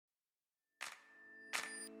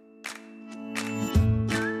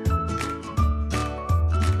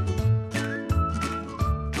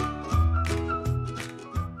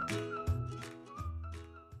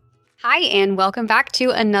Hi, and welcome back to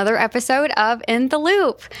another episode of In the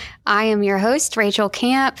Loop. I am your host, Rachel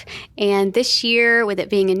Camp, and this year, with it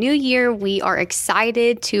being a new year, we are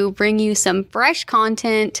excited to bring you some fresh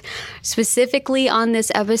content. Specifically on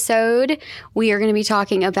this episode, we are going to be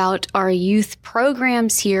talking about our youth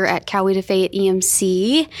programs here at Coweta-Fayette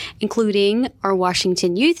EMC, including our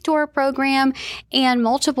Washington Youth Tour program and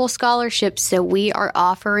multiple scholarships that we are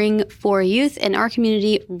offering for youth in our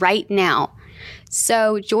community right now.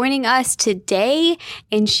 So joining us today,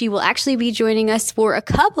 and she will actually be joining us for a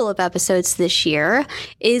couple of episodes this year,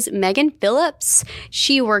 is Megan Phillips.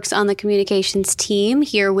 She works on the communications team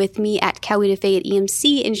here with me at Coweta-Fayette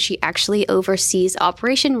EMC, and she actually oversees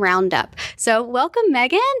Operation Roundup. So welcome,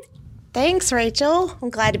 Megan. Thanks, Rachel. I'm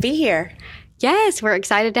glad to be here. Yes, we're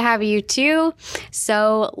excited to have you too.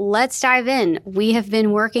 So let's dive in. We have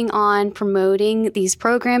been working on promoting these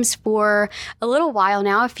programs for a little while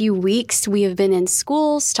now, a few weeks. We have been in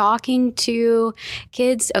schools talking to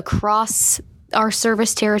kids across our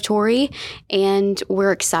service territory, and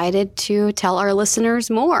we're excited to tell our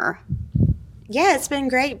listeners more. Yeah, it's been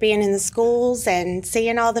great being in the schools and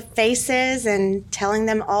seeing all the faces and telling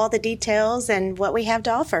them all the details and what we have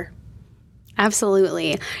to offer.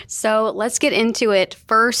 Absolutely. So let's get into it.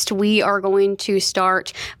 First, we are going to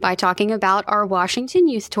start by talking about our Washington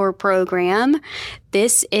Youth Tour program.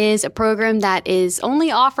 This is a program that is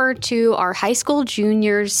only offered to our high school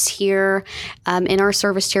juniors here in our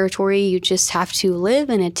service territory. You just have to live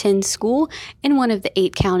and attend school in one of the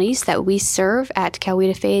 8 counties that we serve at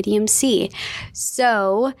Coweta-Fayette EMC.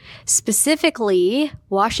 So specifically,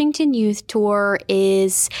 Washington Youth Tour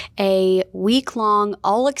is a week-long,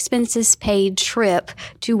 all-expenses-paid trip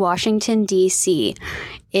to Washington, D.C.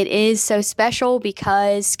 It is so special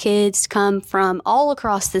because kids come from all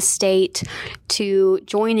across the state to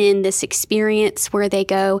join in this experience where they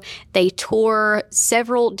tour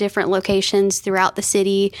several different locations throughout the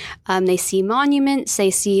city. They see monuments, they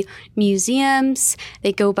see museums,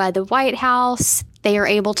 they go by the White House. They are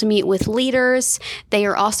able to meet with leaders. They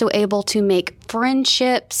are also able to make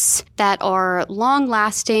friendships that are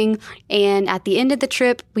long-lasting. And at the end of the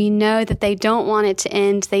trip, we know that they don't want it to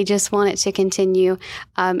end. They just want it to continue.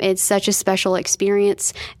 It's such a special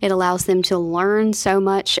experience. It allows them to learn so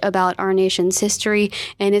much about our nation's history.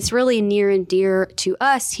 And it's really near and dear to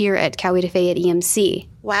us here at Coweta-Fayette EMC.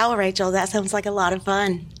 Wow, Rachel, that sounds like a lot of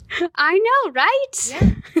fun. I know, right?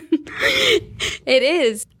 Yeah. It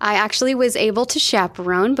is. I actually was able to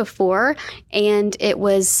chaperone before, and it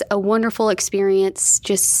was a wonderful experience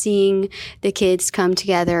just seeing the kids come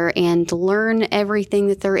together and learn everything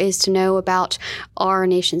that there is to know about our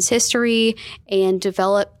nation's history and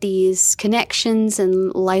develop these connections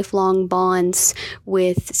and lifelong bonds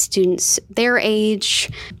with students their age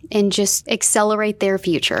and just accelerate their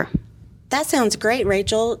future. That sounds great,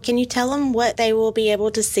 Rachel. Can you tell them what they will be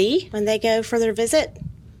able to see when they go for their visit?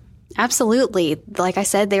 Absolutely. Like I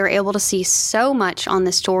said, they are able to see so much on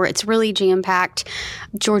this tour. It's really jam-packed.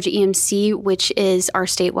 Georgia EMC, which is our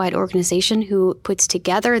statewide organization who puts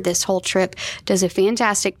together this whole trip, does a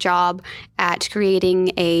fantastic job at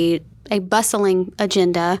creating a bustling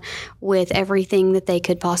agenda with everything that they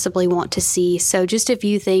could possibly want to see. So just a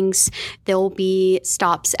few things. There will be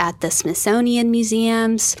stops at the Smithsonian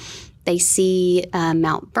museums. They see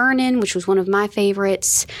Mount Vernon, which was one of my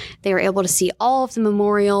favorites. They were able to see all of the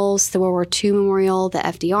memorials, the World War II Memorial, the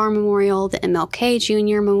FDR Memorial, the MLK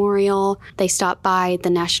Jr. Memorial. They stopped by the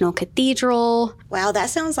National Cathedral. Wow, that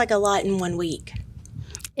sounds like a lot in 1 week.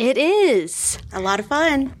 It is. A lot of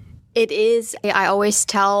fun. It is. I always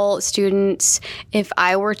tell students, if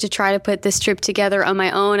I were to try to put this trip together on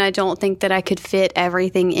my own, I don't think that I could fit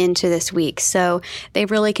everything into this week. So they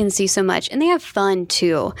really can see so much. And they have fun,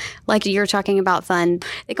 too. Like you're talking about fun.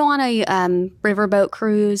 They go on a riverboat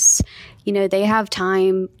cruise. You know, they have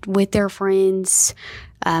time with their friends,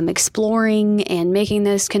 exploring and making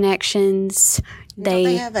those connections. Don't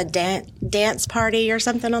they have a dance party or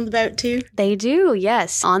something on the boat, too? They do,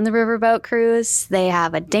 yes. On the riverboat cruise, they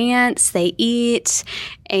have a dance, they eat,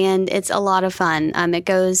 and it's a lot of fun. It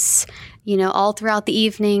goes, all throughout the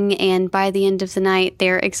evening, and by the end of the night,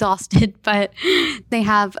 they're exhausted, but they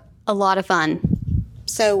have a lot of fun.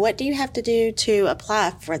 So what do you have to do to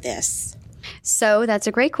apply for this? So that's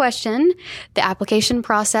a great question. The application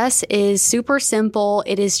process is super simple.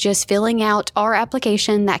 It is just filling out our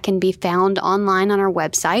application that can be found online on our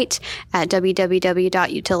website at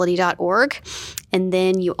www.utility.org. And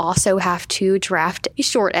then you also have to draft a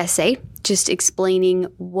short essay just explaining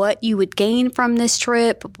what you would gain from this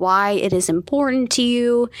trip, why it is important to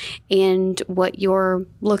you, and what you're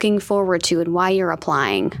looking forward to and why you're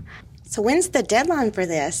applying. So when's the deadline for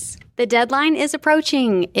this? The deadline is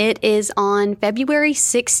approaching. It is on February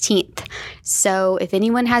 16th. So if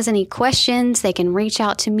anyone has any questions, they can reach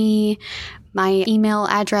out to me. My email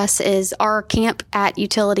address is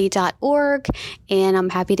rcamp@utility.org, and I'm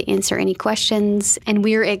happy to answer any questions. And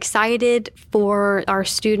we're excited for our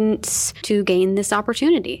students to gain this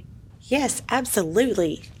opportunity. Yes,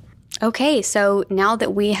 absolutely. Okay, so now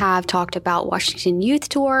that we have talked about Washington Youth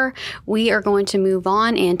Tour, we are going to move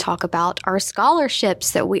on and talk about our scholarships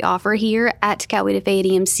that we offer here at Coweta-Fayette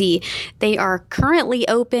EMC. They are currently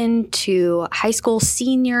open to high school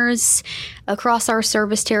seniors across our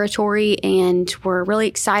service territory, and we're really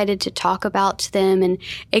excited to talk about them and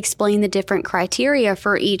explain the different criteria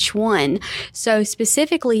for each one. So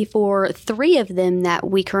specifically for 3 of them that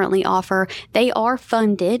we currently offer, they are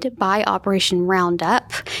funded by Operation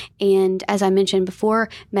Roundup. And as I mentioned before,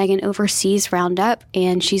 Megan oversees Roundup,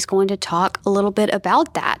 and she's going to talk a little bit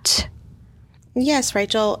about that. Yes,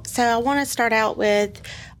 Rachel. So I want to start out with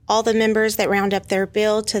all the members that round up their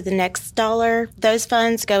bill to the next dollar. Those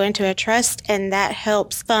funds go into a trust, and that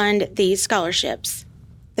helps fund these scholarships.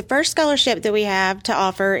 The first scholarship that we have to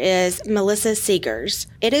offer is Melissa Seegers.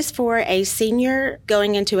 It is for a senior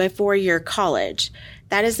going into a 4-year college.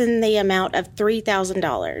 That is in the amount of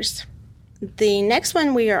 $3,000. The next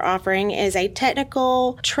one we are offering is a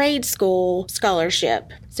technical trade school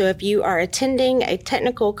scholarship. So if you are attending a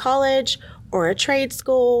technical college or a trade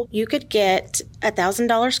school, you could get a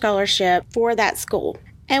 $1,000 scholarship for that school.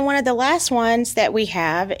 And one of the last ones that we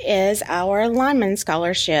have is our lineman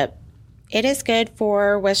scholarship. It is good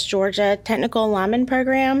for West Georgia Technical Lineman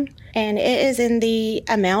Program, and it is in the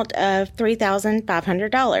amount of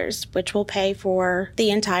 $3,500, which will pay for the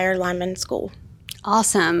entire lineman school.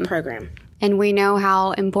 Awesome. Program. And we know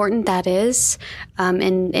how important that is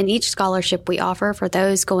in each scholarship we offer for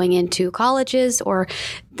those going into colleges or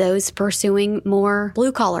those pursuing more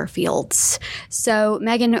blue-collar fields. So,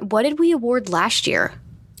 Megan, what did we award last year?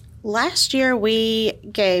 Last year, we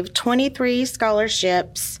gave 23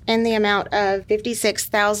 scholarships in the amount of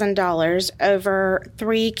 $56,000 over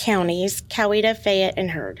 3 counties, Coweta, Fayette, and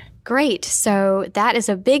Heard. Great. So that is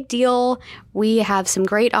a big deal. We have some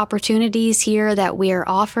great opportunities here that we are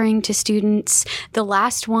offering to students. The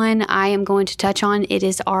last one I am going to touch on, it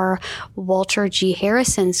is our Walter G.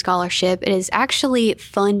 Harrison Scholarship. It is actually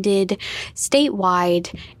funded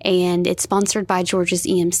statewide, and it's sponsored by Georgia's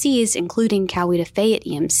EMCs, including Coweta-Fayette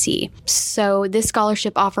EMC. So this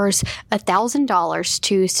scholarship offers $1,000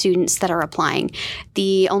 to students that are applying.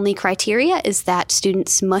 The only criteria is that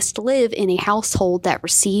students must live in a household that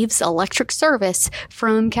receives electric service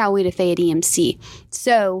from Coweta-Fayette EMC.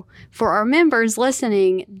 So, for our members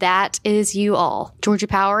listening, that is you all. Georgia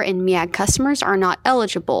Power and MEAG customers are not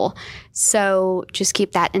eligible, so just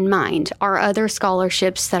keep that in mind. Our other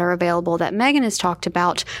scholarships that are available that Megan has talked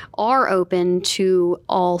about are open to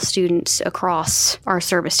all students across our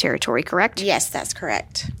service territory, correct? Yes, that's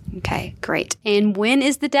correct. Okay, great. And when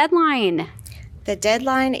is the deadline? The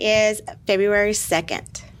deadline is February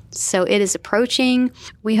 2nd. So it is approaching.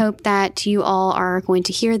 We hope that you all are going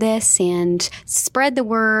to hear this and spread the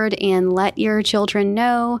word and let your children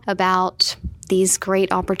know about these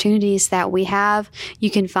great opportunities that we have.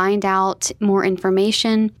 You can find out more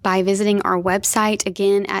information by visiting our website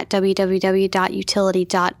again at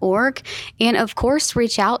www.utility.org. And of course,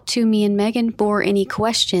 reach out to me and Megan for any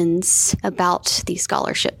questions about these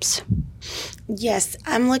scholarships. Yes,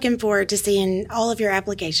 I'm looking forward to seeing all of your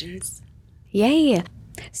applications. Yay!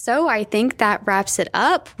 So I think that wraps it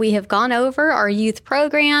up. We have gone over our youth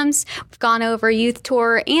programs, we've gone over Youth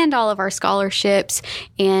Tour and all of our scholarships,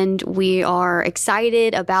 and we are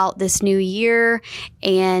excited about this new year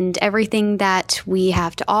and everything that we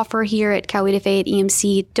have to offer here at Coweta-Fayette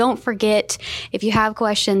EMC. Don't forget, if you have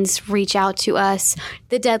questions, reach out to us.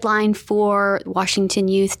 The deadline for Washington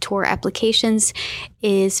Youth Tour applications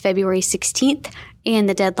is February 16th. And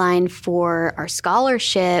the deadline for our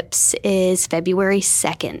scholarships is February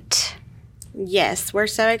 2nd. Yes, we're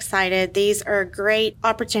so excited. These are great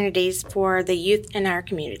opportunities for the youth in our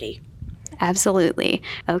community. Absolutely.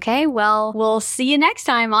 Okay, well, we'll see you next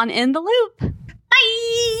time on In the Loop.